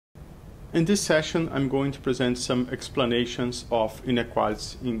In this session, I'm going to present some explanations of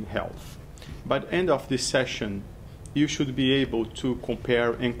inequalities in health. By the end of this session, you should be able to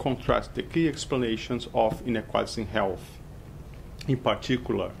compare and contrast the key explanations of inequalities in health. In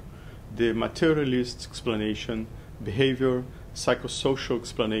particular, the materialist explanation, behavior, psychosocial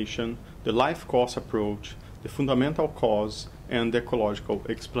explanation, the life course approach, the fundamental cause, and the ecological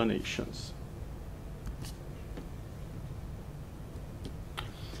explanations.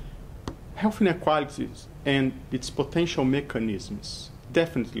 Health inequalities and its potential mechanisms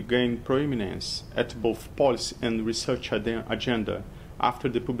definitely gained prominence at both policy and research agenda after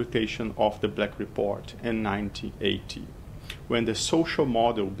the publication of the Black Report in 1980, when the social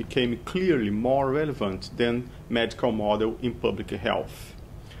model became clearly more relevant than medical model in public health.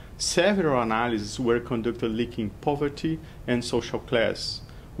 Several analyses were conducted linking poverty and social class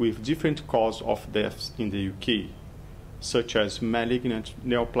with different causes of deaths in the UK, such as malignant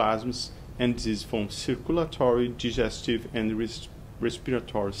neoplasms and disease from circulatory, digestive, and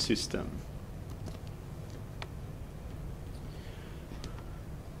respiratory system.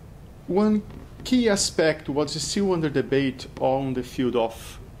 One key aspect was still under debate on the field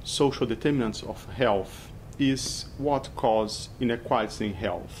of social determinants of health is what causes inequalities in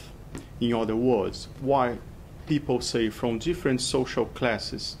health. In other words, why people say from different social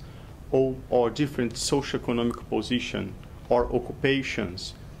classes or different socioeconomic position or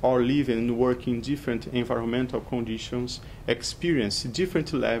occupations or live and work in different environmental conditions experience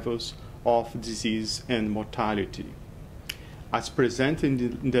different levels of disease and mortality. As presented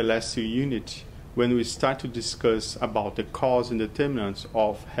in the last unit, when we start to discuss about the cause and determinants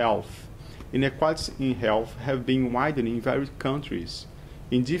of health, inequalities in health have been widening in various countries,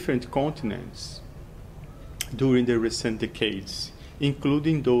 in different continents, during the recent decades,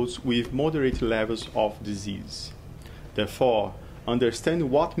 including those with moderate levels of disease. Therefore,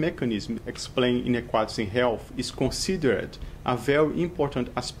 understanding what mechanisms explain inequalities in health is considered a very important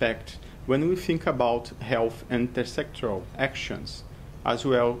aspect when we think about health and intersectoral actions, as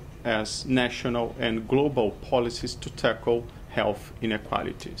well as national and global policies to tackle health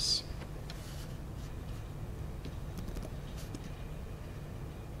inequalities.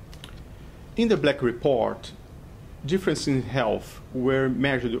 In the Black Report, differences in health were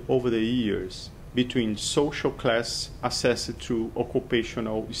measured over the years between social class assessed through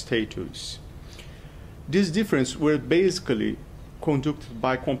occupational status. These differences were basically conducted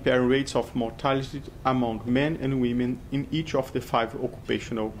by comparing rates of mortality among men and women in each of the 5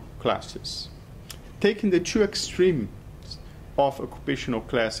 occupational classes. Taking the two extremes of occupational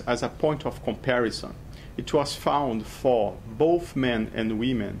class as a point of comparison, it was found for both men and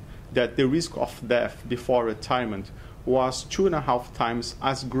women that the risk of death before retirement was 2.5 times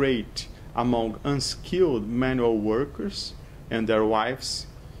as great among unskilled manual workers and their wives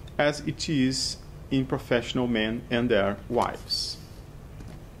as it is in professional men and their wives.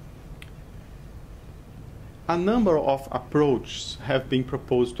 A number of approaches have been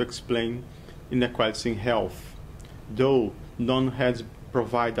proposed to explain inequalities in health, though none has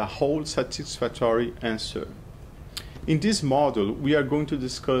provided a whole satisfactory answer. In this module, we are going to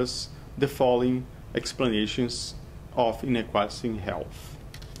discuss the following explanations of inequalities in health: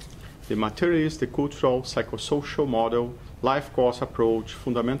 the materialist, the cultural, psychosocial model, life course approach,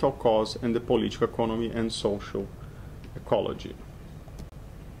 fundamental cause, and the political economy and social ecology.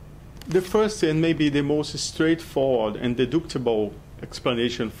 The first and maybe the most straightforward and deductible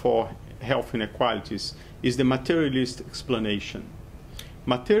explanation for health inequalities is the materialist explanation.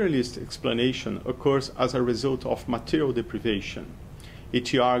 Materialist explanation occurs as a result of material deprivation.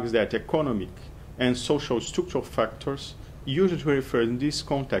 It argues that economic and social structural factors, usually referred in this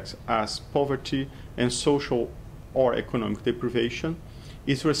context as poverty and social or economic deprivation,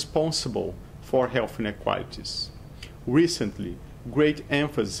 is responsible for health inequalities. Recently, great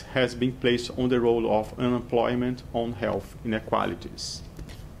emphasis has been placed on the role of unemployment on health inequalities.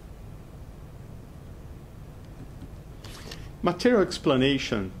 Material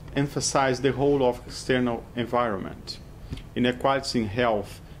explanation emphasizes the role of external environment. Inequalities in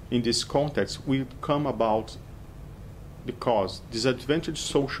health in this context will come about because disadvantaged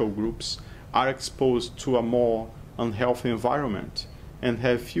social groups are exposed to a more unhealthy environment and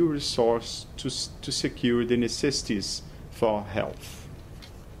have few resources to secure the necessities for health.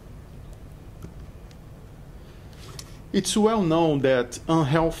 It's well known that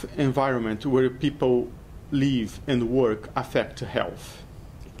unhealthy environment where people live and work affect health.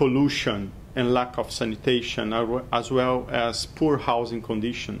 Pollution and lack of sanitation, as well as poor housing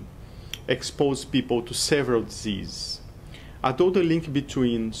condition, expose people to several diseases. Although the link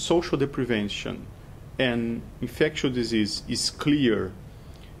between social deprivation and infectious disease is clear,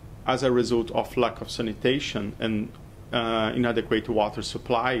 as a result of lack of sanitation and inadequate water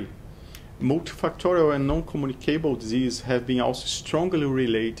supply, multifactorial and non-communicable disease have been also strongly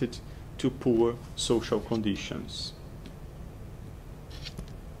related to poor social conditions.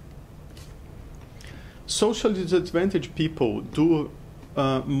 Socially disadvantaged people do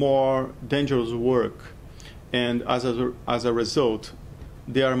more dangerous work, and as a result,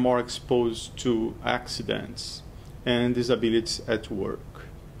 they are more exposed to accidents and disabilities at work.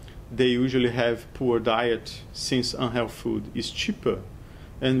 They usually have poor diet, since unhealthy food is cheaper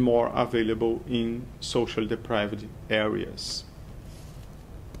and more available in socially deprived areas.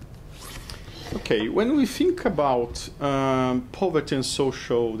 Okay, when we think about poverty and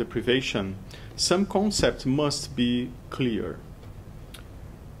social deprivation, some concepts must be clear.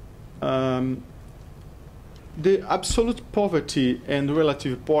 The absolute poverty and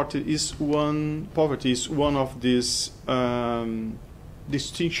relative poverty is one of these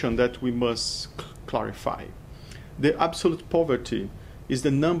distinctions that we must clarify. The absolute poverty is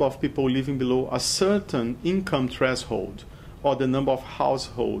the number of people living below a certain income threshold, or the number of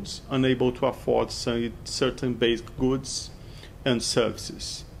households unable to afford certain basic goods and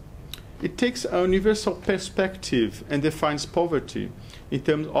services. It takes a universal perspective and defines poverty in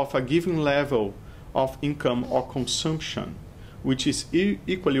terms of a given level of income or consumption, which is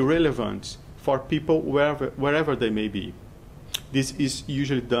equally relevant for people wherever they may be. This is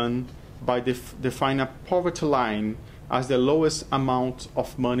usually done by defining a poverty line as the lowest amount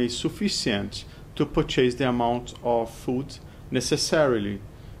of money sufficient to purchase the amount of food necessarily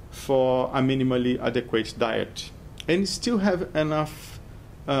for a minimally adequate diet, and still have enough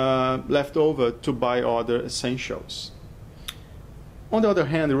left over to buy other essentials. On the other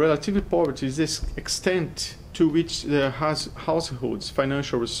hand, relative poverty is the extent to which the household's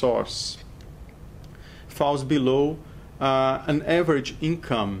financial resource falls below an average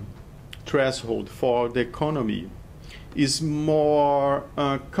income threshold for the economy, is more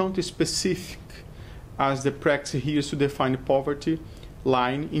country-specific, as the practice here is to define poverty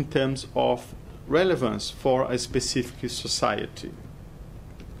line in terms of relevance for a specific society.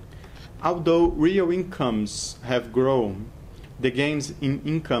 Although real incomes have grown, the gains in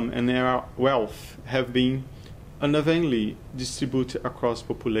income and wealth have been unevenly distributed across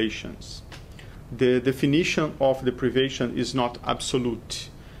populations. The definition of deprivation is not absolute,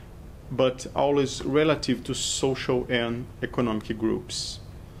 but always relative to social and economic groups.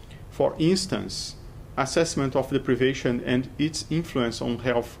 For instance, assessment of deprivation and its influence on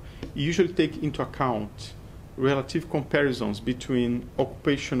health usually take into account relative comparisons between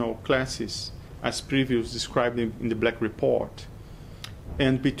occupational classes, as previously described in the Black Report,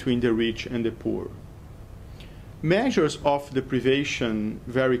 and between the rich and the poor. Measures of deprivation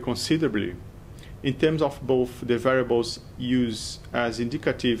vary considerably in terms of both the variables used as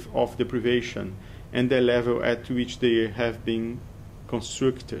indicative of deprivation and the level at which they have been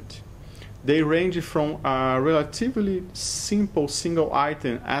constructed. They range from relatively simple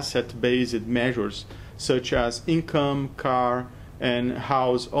single-item asset-based measures such as income, car, and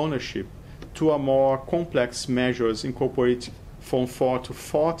house ownership, to a more complex measures incorporating from 4 to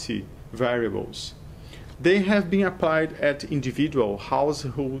 40 variables. They have been applied at individual,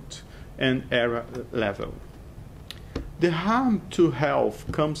 household, and area level. The harm to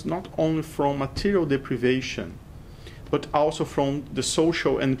health comes not only from material deprivation, but also from the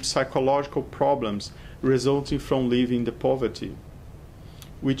social and psychological problems resulting from living in the poverty,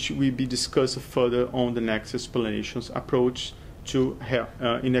 which will be discussed further on the next explanations approach to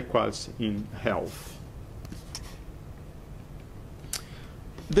inequalities in health.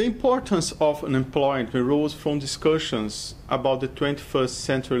 The importance of unemployment arose from discussions about the 21st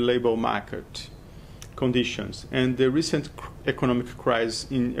century labor market conditions and the recent economic crisis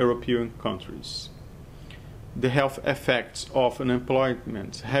in European countries. The health effects of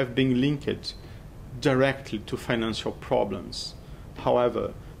unemployment have been linked directly to financial problems.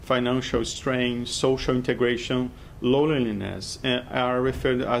 However, financial strain, social integration, loneliness are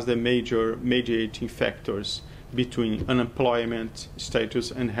referred as the major mediating factors between unemployment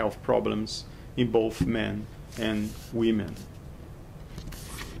status and health problems in both men and women.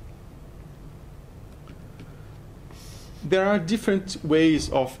 There are different ways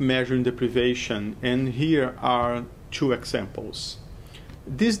of measuring deprivation, and here are two examples.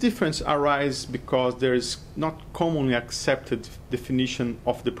 This difference arises because there is not commonly accepted definition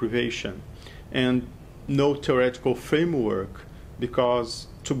of deprivation and no theoretical framework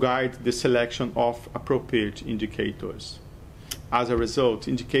to guide the selection of appropriate indicators. As a result,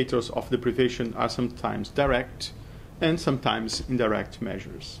 indicators of deprivation are sometimes direct and sometimes indirect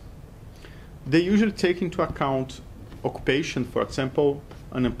measures. They usually take into account occupation, for example,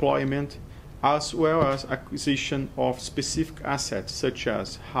 unemployment, as well as acquisition of specific assets such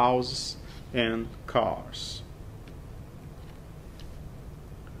as houses and cars.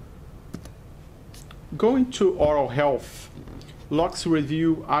 Going to oral health, Locke's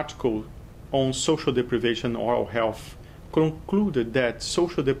review article on social deprivation and oral health concluded that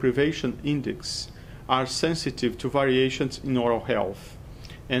social deprivation index are sensitive to variations in oral health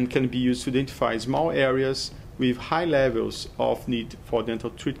and can be used to identify small areas with high levels of need for dental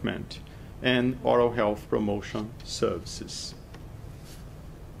treatment and oral health promotion services.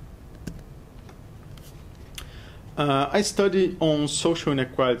 A study on social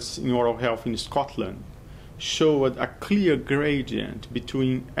inequalities in oral health in Scotland showed a clear gradient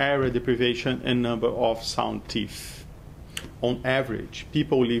between area deprivation and number of sound teeth. On average,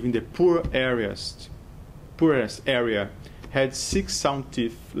 people living in the poorest area had 6 sound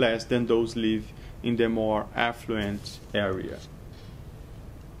teeth less than those live in the more affluent area.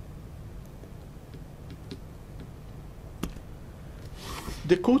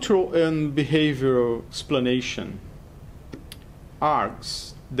 The cultural and behavioral explanation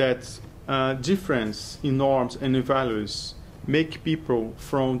argues that difference in norms and values make people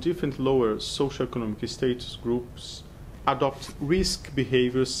from different lower socioeconomic status groups adopt risk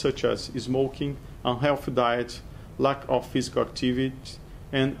behaviors such as smoking, unhealthy diet, lack of physical activity,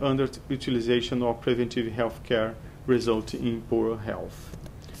 and underutilization of preventive health care resulting in poor health,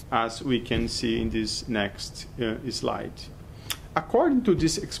 as we can see in this next slide. According to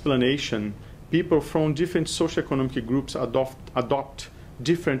this explanation, people from different socioeconomic groups adopt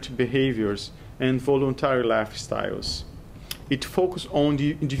different behaviors and voluntary lifestyles. It focuses on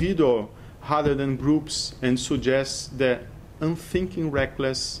the individual rather than groups and suggests that unthinking,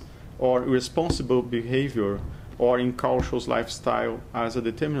 reckless, or irresponsible behavior or incautious lifestyle as a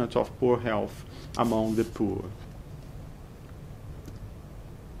determinant of poor health among the poor.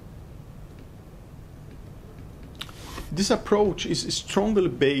 This approach is strongly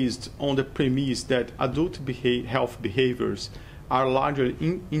based on the premise that adult health behaviors are largely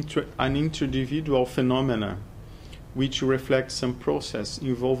an interindividual phenomena which reflect some process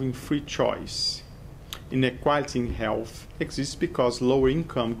involving free choice. Inequality in health exists because lower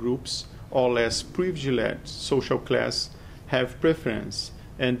income groups or less privileged social class have preference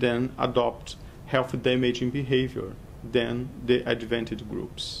and then adopt health damaging behavior than the advantaged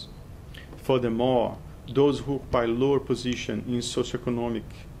groups. Furthermore, those who occupy lower position in socioeconomic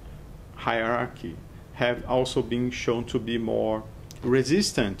hierarchy have also been shown to be more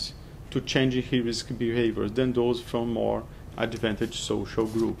resistant to changing risk behaviors than those from more advantaged social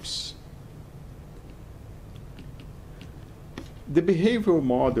groups. The behavioral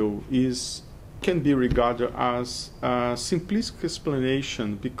model can be regarded as a simplistic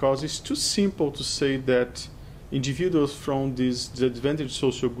explanation because it's too simple to say that individuals from this disadvantaged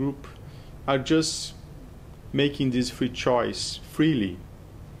social group are just making this free choice freely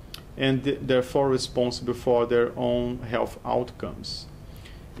and therefore responsible for their own health outcomes.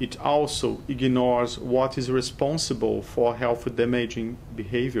 It also ignores what is responsible for health damaging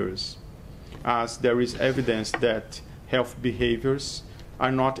behaviors, as there is evidence that health behaviors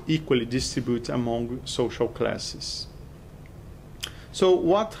are not equally distributed among social classes. So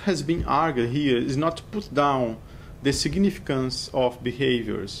what has been argued here is not to put down the significance of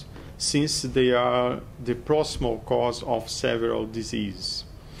behaviors, since they are the proximal cause of several diseases.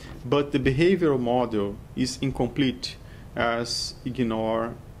 But the behavioral model is incomplete as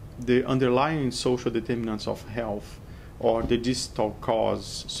ignore the underlying social determinants of health, or the distal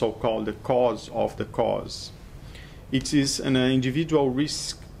cause, so-called the cause of the cause. It is an individual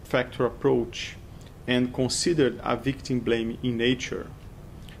risk factor approach and considered a victim blame in nature.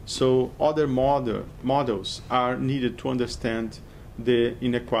 So other models are needed to understand the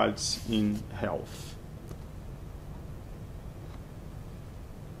inequalities in health.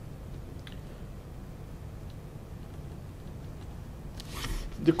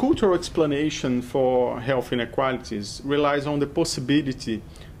 The cultural explanation for health inequalities relies on the possibility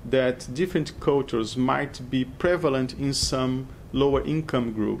that different cultures might be prevalent in some lower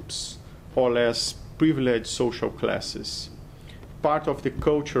income groups or less privileged social classes. Part of the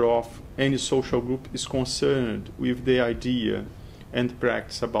culture of any social group is concerned with the idea and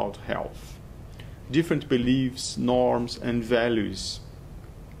practice about health. Different beliefs, norms, and values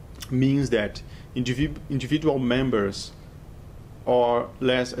means that individual members or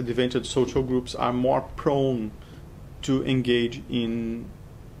less advantaged social groups are more prone to engage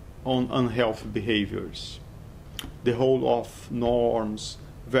on unhealthy behaviors. The whole of norms,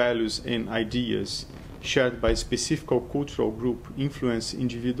 values, and ideas shared by a specific cultural group influence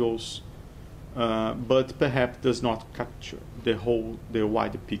individuals but perhaps does not capture the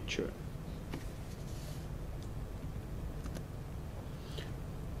wider picture.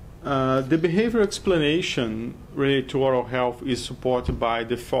 The behavioral explanation related to oral health is supported by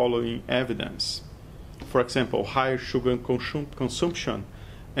the following evidence. For example, higher sugar consumption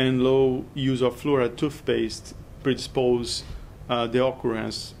and low use of fluoride toothpaste predispose the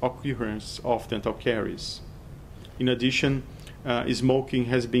occurrence of dental caries. In addition, smoking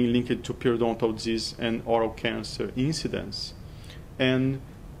has been linked to periodontal disease and oral cancer incidence, and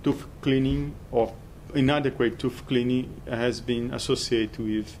tooth cleaning or inadequate tooth cleaning has been associated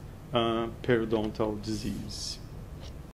with periodontal disease.